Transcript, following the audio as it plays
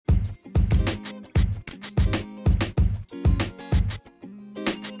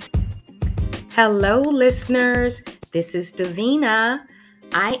Hello, listeners. This is Davina.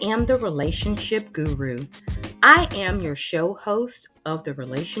 I am the Relationship Guru. I am your show host of the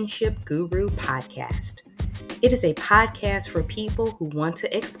Relationship Guru podcast. It is a podcast for people who want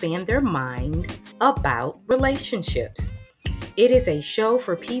to expand their mind about relationships. It is a show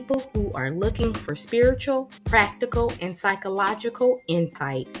for people who are looking for spiritual, practical, and psychological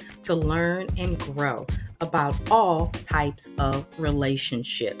insight to learn and grow about all types of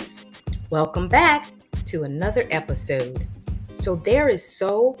relationships. Welcome back to another episode. So, there is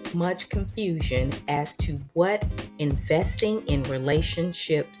so much confusion as to what investing in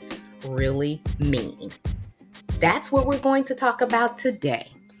relationships really mean. That's what we're going to talk about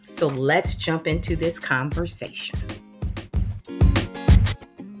today. So, let's jump into this conversation.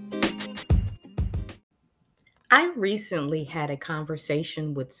 I recently had a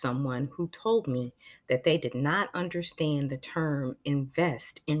conversation with someone who told me that they did not understand the term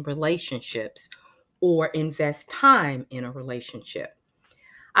invest in relationships or invest time in a relationship.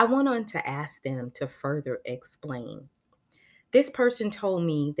 I went on to ask them to further explain. This person told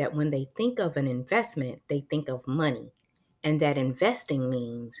me that when they think of an investment, they think of money, and that investing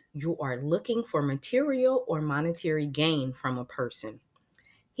means you are looking for material or monetary gain from a person.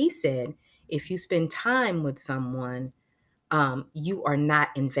 He said, if you spend time with someone, you are not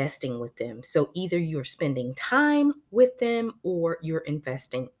investing with them. So either you're spending time with them or you're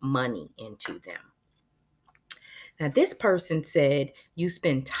investing money into them. Now, this person said you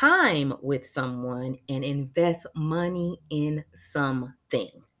spend time with someone and invest money in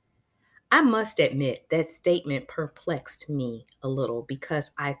something. I must admit that statement perplexed me a little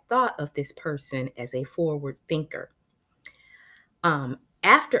because I thought of this person as a forward thinker.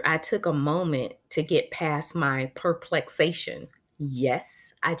 After I took a moment to get past my perplexation,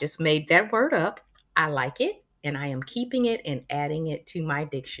 yes, I just made that word up. I like it, and I am keeping it and adding it to my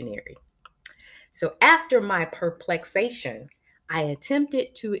dictionary. So after my perplexation, I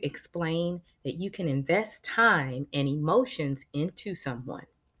attempted to explain that you can invest time and emotions into someone.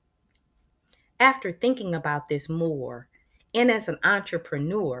 After thinking about this more, and as an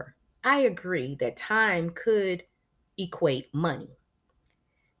entrepreneur, I agree that time could equate money.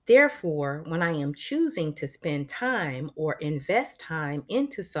 Therefore, when I am choosing to spend time or invest time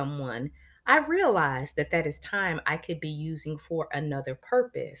into someone, I realize that that is time I could be using for another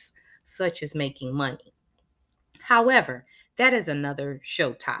purpose, such as making money. However, that is another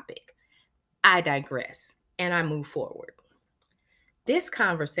show topic. I digress and I move forward. This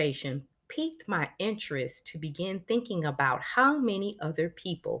conversation piqued my interest to begin thinking about how many other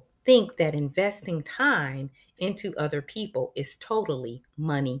people think that investing time into other people is totally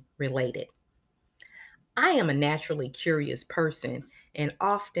money related. I am a naturally curious person and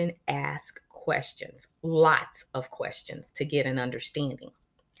often ask questions, lots of questions to get an understanding.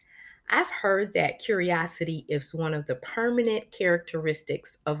 I've heard that curiosity is one of the permanent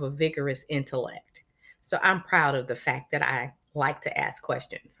characteristics of a vigorous intellect. So I'm proud of the fact that I like to ask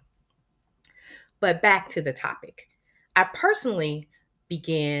questions. But back to the topic. I personally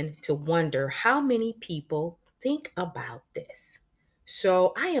began to wonder how many people think about this.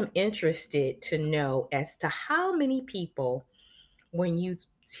 So I am interested to know as to how many people, when you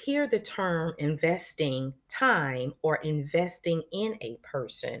hear the term investing time or investing in a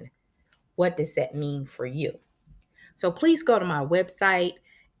person, what does that mean for you? So please go to my website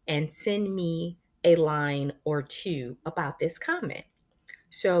and send me a line or two about this comment.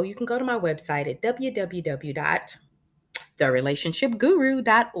 So you can go to my website at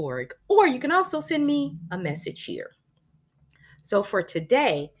www.therelationshipguru.org, or you can also send me a message here. So for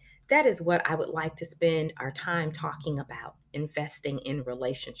today, that is what I would like to spend our time talking about: investing in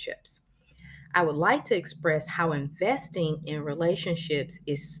relationships. I would like to express how investing in relationships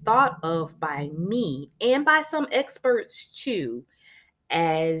is thought of by me and by some experts too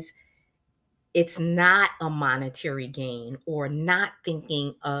as it's not a monetary gain, or not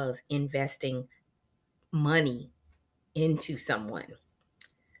thinking of investing money into someone.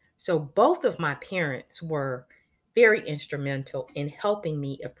 So both of my parents were very instrumental in helping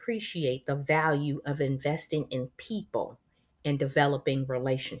me appreciate the value of investing in people and developing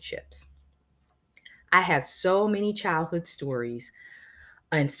relationships. I have so many childhood stories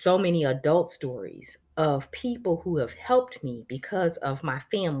and so many adult stories of people who have helped me because of my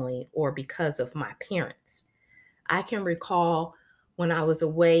family or because of my parents. I can recall when I was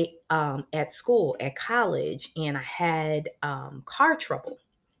away at school, at college, and I had car trouble.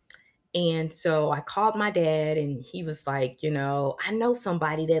 And so I called my dad, and he was like, I know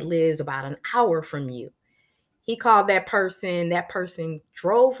somebody that lives about an hour from you. He called that person. That person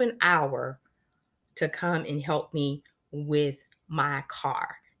drove an hour to come and help me with my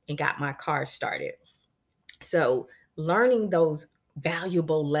car. and got my car started. So, learning those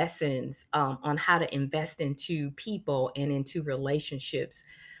valuable lessons on how to invest into people and into relationships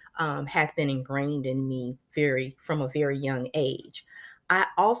has been ingrained in me very from a very young age. I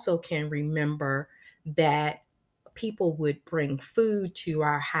also can remember that people would bring food to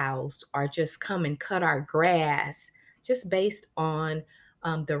our house or just come and cut our grass just based on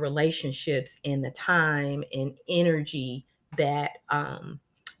the relationships and the time and energy that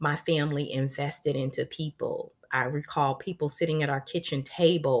my family invested into people. I recall people sitting at our kitchen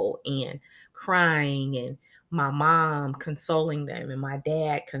table and crying, and my mom consoling them and my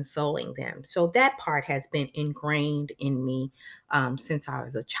dad consoling them. So that part has been ingrained in me since I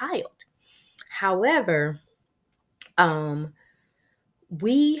was a child. However, um,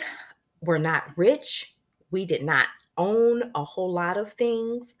 we were not rich. We did not own a whole lot of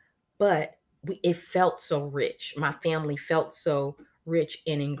things, but it felt so rich. My family felt so rich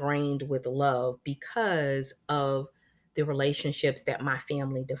and ingrained with love because of the relationships that my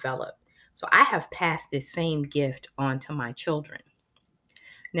family developed. So I have passed this same gift on to my children.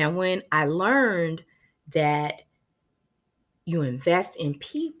 Now, when I learned that you invest in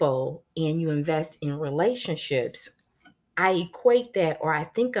people and you invest in relationships, I equate that or I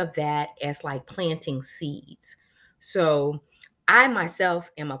think of that as like planting seeds. So I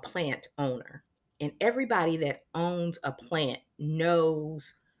myself am a plant owner, and everybody that owns a plant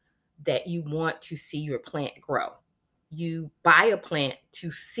knows that you want to see your plant grow. You buy a plant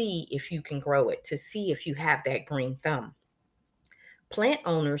to see if you can grow it, to see if you have that green thumb. Plant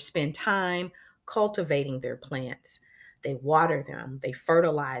owners spend time cultivating their plants. They water them, they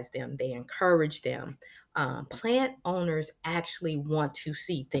fertilize them, they encourage them. Plant owners actually want to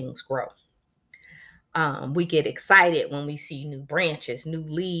see things grow. We get excited when we see new branches, new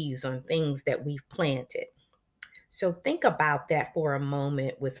leaves on things that we've planted. So think about that for a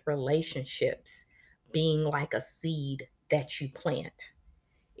moment with relationships being like a seed that you plant.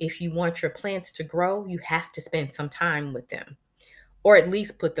 If you want your plants to grow, you have to spend some time with them, or at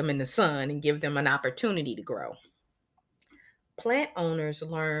least put them in the sun and give them an opportunity to grow. Plant owners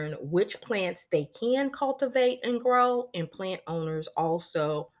learn which plants they can cultivate and grow, and plant owners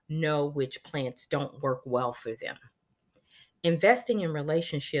also know which plants don't work well for them. Investing in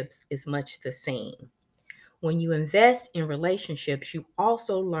relationships is much the same. When you invest in relationships, you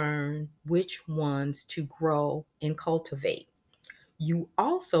also learn which ones to grow and cultivate. You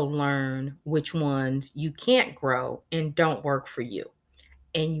also learn which ones you can't grow and don't work for you.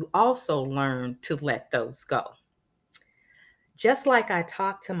 And you also learn to let those go. Just like I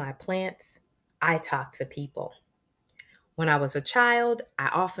talk to my plants, I talk to people. When I was a child, I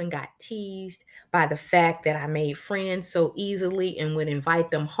often got teased by the fact that I made friends so easily and would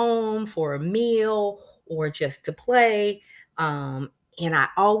invite them home for a meal or just to play. And I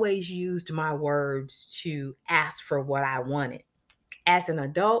always used my words to ask for what I wanted. As an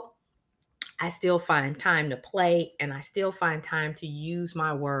adult, I still find time to play and I still find time to use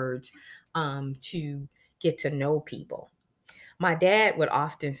my words to get to know people. My dad would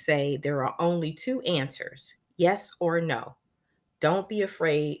often say there are only two answers, yes or no. Don't be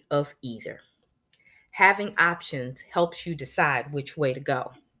afraid of either. Having options helps you decide which way to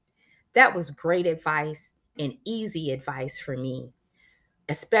go. That was great advice and easy advice for me,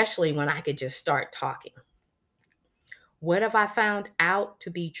 especially when I could just start talking. What have I found out to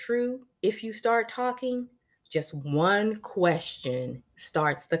be true if you start talking? Just one question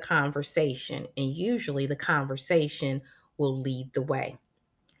starts the conversation, and usually the conversation will lead the way.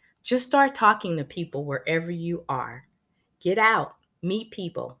 Just start talking to people wherever you are. Get out, meet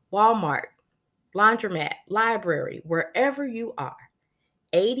people, Walmart, laundromat, library, wherever you are.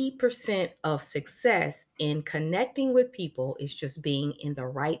 80% of success in connecting with people is just being in the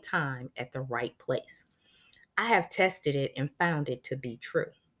right time at the right place. I have tested it and found it to be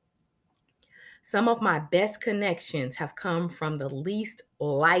true. Some of my best connections have come from the least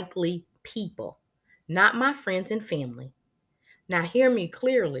likely people, not my friends and family. Now, hear me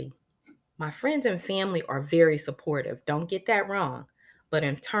clearly. My friends and family are very supportive. Don't get that wrong. But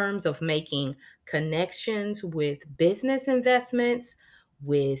in terms of making connections with business investments,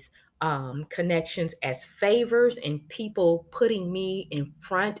 with connections as favors, and people putting me in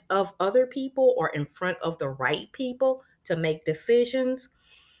front of other people or in front of the right people to make decisions,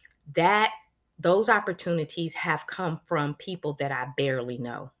 that those opportunities have come from people that I barely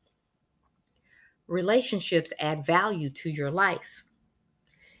know. Relationships add value to your life.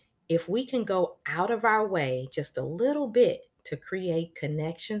 If we can go out of our way just a little bit to create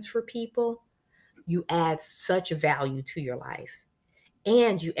connections for people, you add such value to your life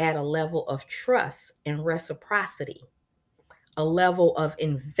and you add a level of trust and reciprocity. a level of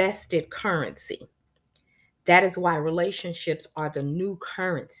invested currency. That is why relationships are the new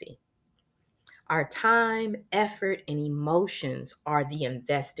currency. Our time, effort, and emotions are the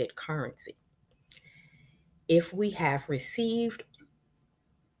invested currency. If we have received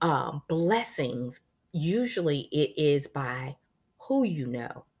blessings, usually it is by who you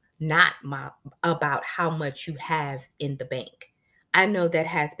know, not about how much you have in the bank. I know that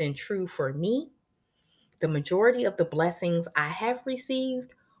has been true for me. The majority of the blessings I have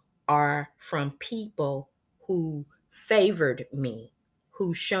received are from people who favored me,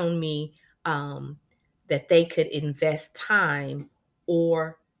 who shown me um, that they could invest time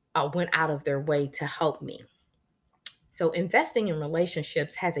or went out of their way to help me. So, investing in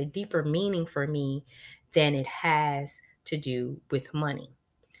relationships has a deeper meaning for me than it has to do with money.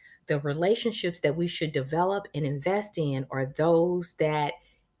 The relationships that we should develop and invest in are those that,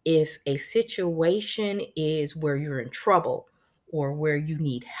 if a situation is where you're in trouble or where you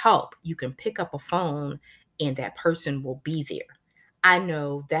need help, you can pick up a phone and that person will be there. I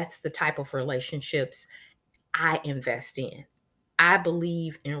know that's the type of relationships I invest in. I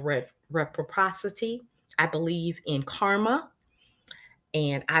believe in reciprocity. I believe in karma,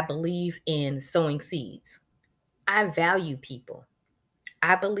 and I believe in sowing seeds. I value people.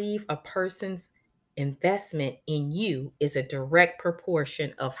 I believe a person's investment in you is a direct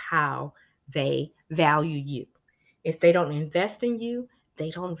proportion of how they value you. If they don't invest in you, they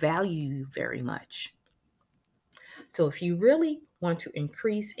don't value you very much. So, if you really want to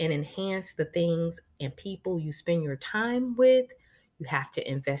increase and enhance the things and people you spend your time with, you have to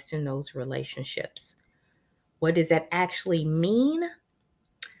invest in those relationships. What does that actually mean?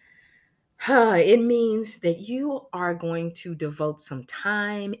 It means that you are going to devote some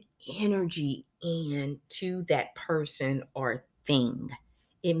time, energy, and to that person or thing.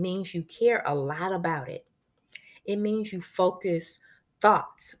 It means you care a lot about it. It means you focus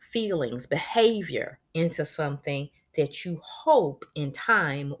thoughts, feelings, behavior into something that you hope in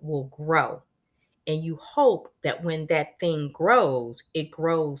time will grow. And you hope that when that thing grows, it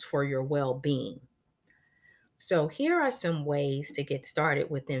grows for your well being. So, here are some ways to get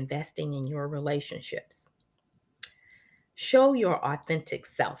started with investing in your relationships. Show your authentic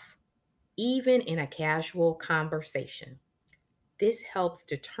self, even in a casual conversation. This helps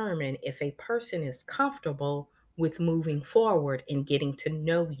determine if a person is comfortable with moving forward and getting to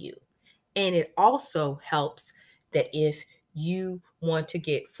know you. And it also helps that if you want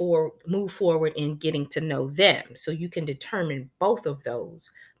to move forward in getting to know them. So you can determine both of those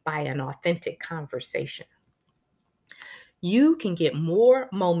by an authentic conversation. You can get more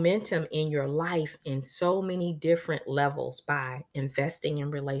momentum in your life in so many different levels by investing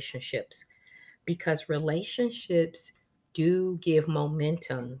in relationships, because relationships do give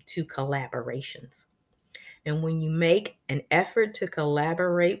momentum to collaborations. And when you make an effort to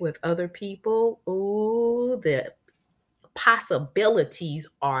collaborate with other people, ooh, the possibilities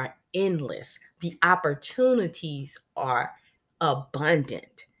are endless. The opportunities are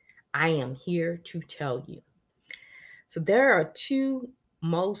abundant. I am here to tell you. So there are two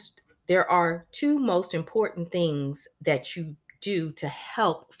most important things that you do to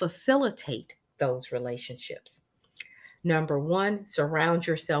help facilitate those relationships. Number 1, surround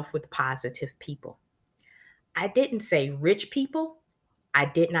yourself with positive people. I didn't say rich people. I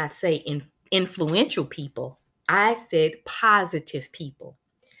did not say influential people. I said positive people.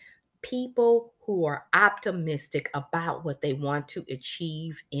 People who are optimistic about what they want to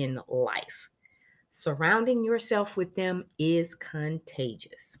achieve in life. Surrounding yourself with them is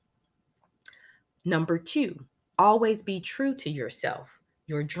contagious. Number 2, always be true to yourself,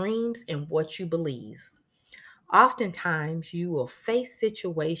 your dreams, and what you believe. Oftentimes, you will face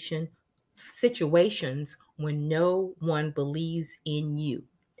situations when no one believes in you.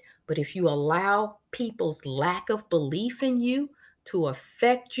 But if you allow people's lack of belief in you to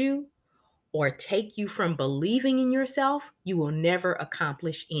affect you or take you from believing in yourself, you will never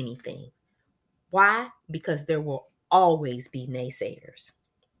accomplish anything. Why? Because there will always be naysayers.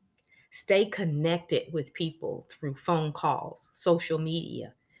 Stay connected with people through phone calls, social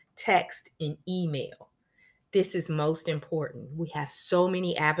media, text, and email. This is most important. We have so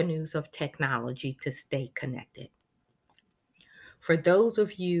many avenues of technology to stay connected. For those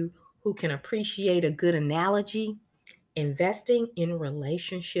of you who can appreciate a good analogy, investing in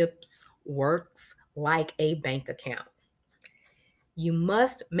relationships works like a bank account. You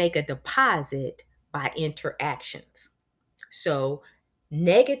must make a deposit by interactions. So,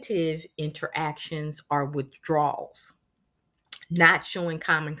 negative interactions are withdrawals, not showing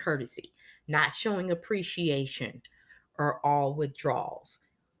common courtesy, not showing appreciation, are all withdrawals.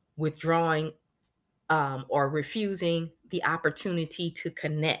 Withdrawing or refusing the opportunity to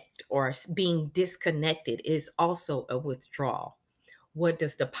connect or being disconnected is also a withdrawal. What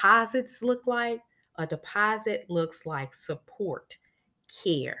does deposits look like? A deposit looks like support,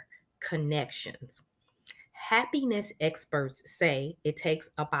 care, connections. Happiness experts say it takes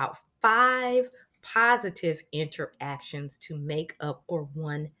about 5 positive interactions to make up for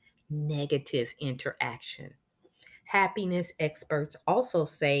one negative interaction. Happiness experts also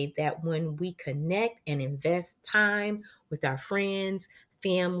say that when we connect and invest time with our friends,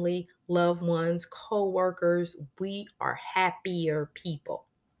 family, loved ones, co-workers, we are happier people.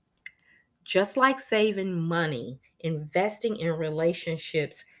 Just like saving money, investing in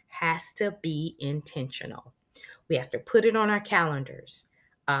relationships has to be intentional. We have to put it on our calendars.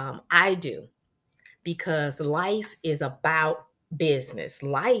 I do, because life is about business.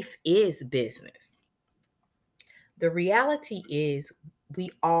 Life is business. The reality is, we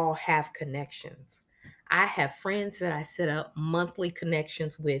all have connections. I have friends that I set up monthly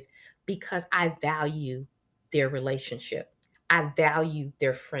connections with because I value their relationship. I value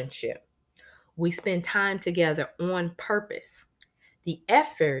their friendship. We spend time together on purpose. The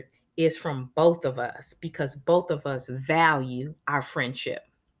effort is from both of us because both of us value our friendship.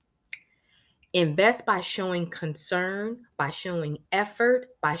 Invest by showing concern, by showing effort,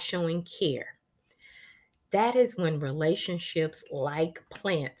 by showing care. That is when relationships like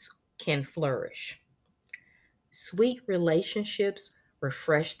plants can flourish. Sweet relationships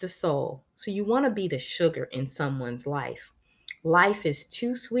refresh the soul. So you want to be the sugar in someone's life. Life is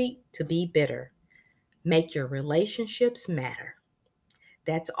too sweet to be bitter. Make your relationships matter.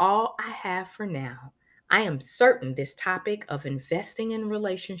 That's all I have for now. I am certain this topic of investing in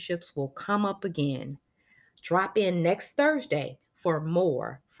relationships will come up again. Drop in next Thursday for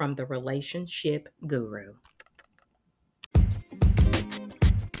more from the Relationship Guru.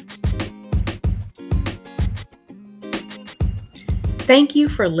 Thank you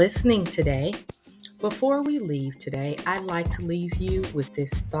for listening today. Before we leave today, I'd like to leave you with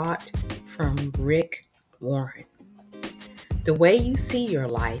this thought from Rick Warren. The way you see your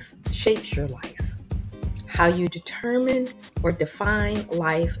life shapes your life. How you determine or define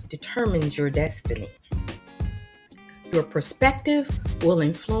life determines your destiny. Your perspective will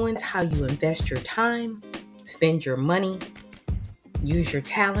influence how you invest your time, spend your money, use your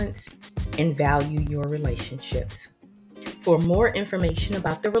talents, and value your relationships. For more information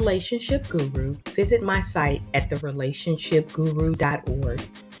about the Relationship Guru, visit my site at therelationshipguru.org.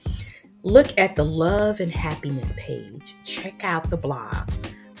 Look at the love and happiness page. Check out the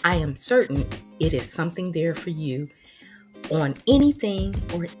blogs. I am certain it is something there for you on anything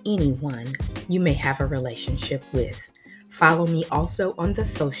or anyone you may have a relationship with. Follow me also on the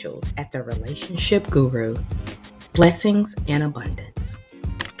socials at The Relationship Guru. Blessings and abundance.